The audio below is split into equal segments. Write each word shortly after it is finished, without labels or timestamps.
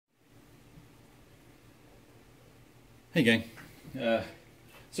Hey gang,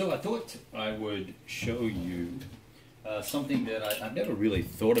 so I thought I would show you something that I've never really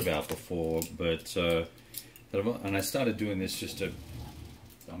thought about before, but and I started doing this just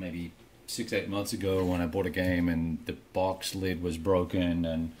maybe 6-8 months ago when I bought a game and the box lid was broken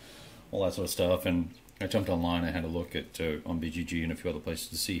and all that sort of stuff, and I jumped online. I had a look at on BGG and a few other places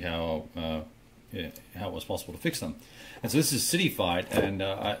to see how it was possible to fix them. And so this is City Fight, and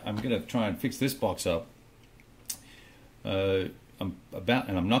I'm going to try and fix this box up. I'm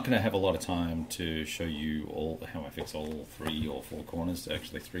not going to have a lot of time to show you how I fix all 3 or 4 corners.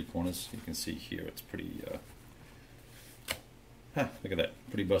 Actually, 3 corners. You can see here it's pretty. Look at that,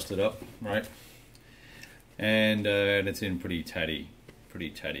 pretty busted up, right? And it's in pretty tatty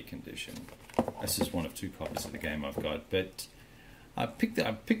condition. This is one of 2 copies of the game I've got, but I picked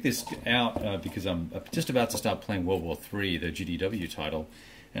this out because I'm just about to start playing World War III, the GDW title,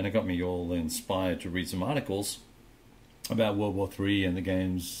 and it got me all inspired to read some articles about World War III and the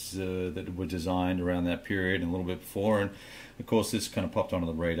games that were designed around that period and a little bit before. And of course this kind of popped onto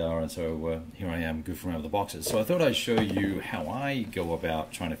the radar, and so here I am goofing around with the boxes. So I thought I'd show you how I go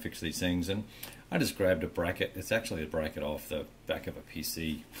about trying to fix these things. And I just grabbed a bracket. It's actually a bracket off the back of a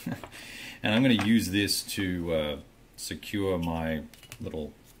PC. And I'm going to use this to secure my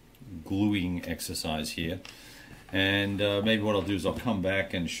little gluing exercise here. And maybe what I'll do is I'll come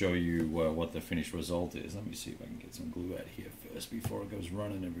back and show you what the finished result is. Let me see if I can get some glue out here first before it goes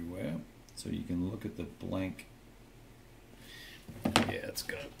running everywhere. So you can look at the blank. Yeah, it's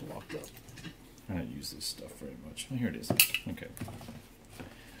got it blocked up. I don't use this stuff very much. Oh, here it is. Okay.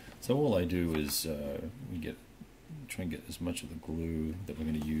 So all I do is try and get as much of the glue that we're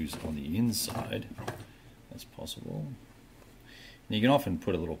going to use on the inside as possible. And you can often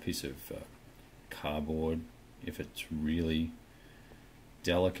put a little piece of cardboard if it's really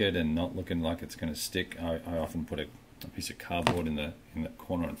delicate and not looking like it's going to stick. I often put a piece of cardboard in the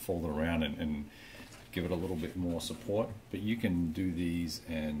corner and fold it around and give it a little bit more support. But you can do these,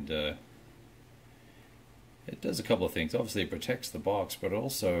 and it does a couple of things. Obviously it protects the box, but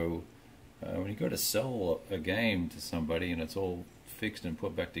also when you go to sell a game to somebody and it's all fixed and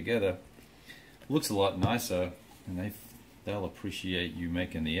put back together, it looks a lot nicer, and they'll appreciate you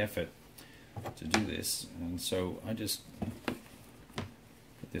making the effort to do this. And so I just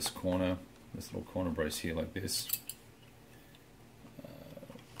put this little corner brace here like this,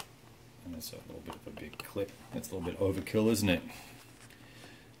 and that's a little bit of a big clip. That's a little bit overkill, isn't it?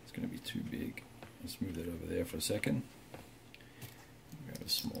 It's going to be too big. Let's move that over there for a second. Grab a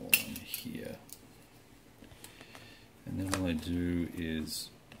small one here, and then all I do is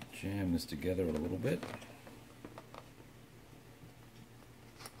jam this together a little bit.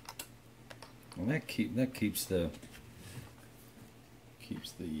 And that keeps the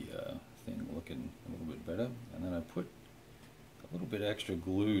thing looking a little bit better. And then I put a little bit extra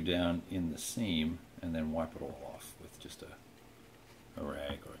glue down in the seam, and then wipe it all off with just a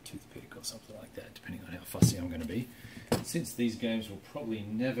rag or a toothpick or something like that, depending on how fussy I'm going to be. Since these games will probably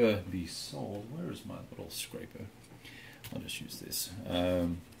never be sold, where is my little scraper? I'll just use this.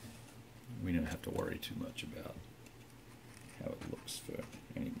 We don't have to worry too much about how it looks for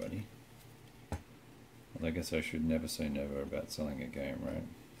anybody. I guess I should never say never about selling a game, right?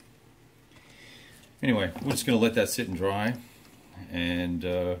 Anyway, we're just going to let that sit and dry, and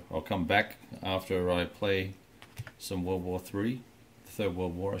I'll come back after I play some World War III, the Third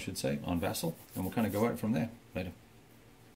World War I should say, on Vassal, and we'll kind of go out from there later.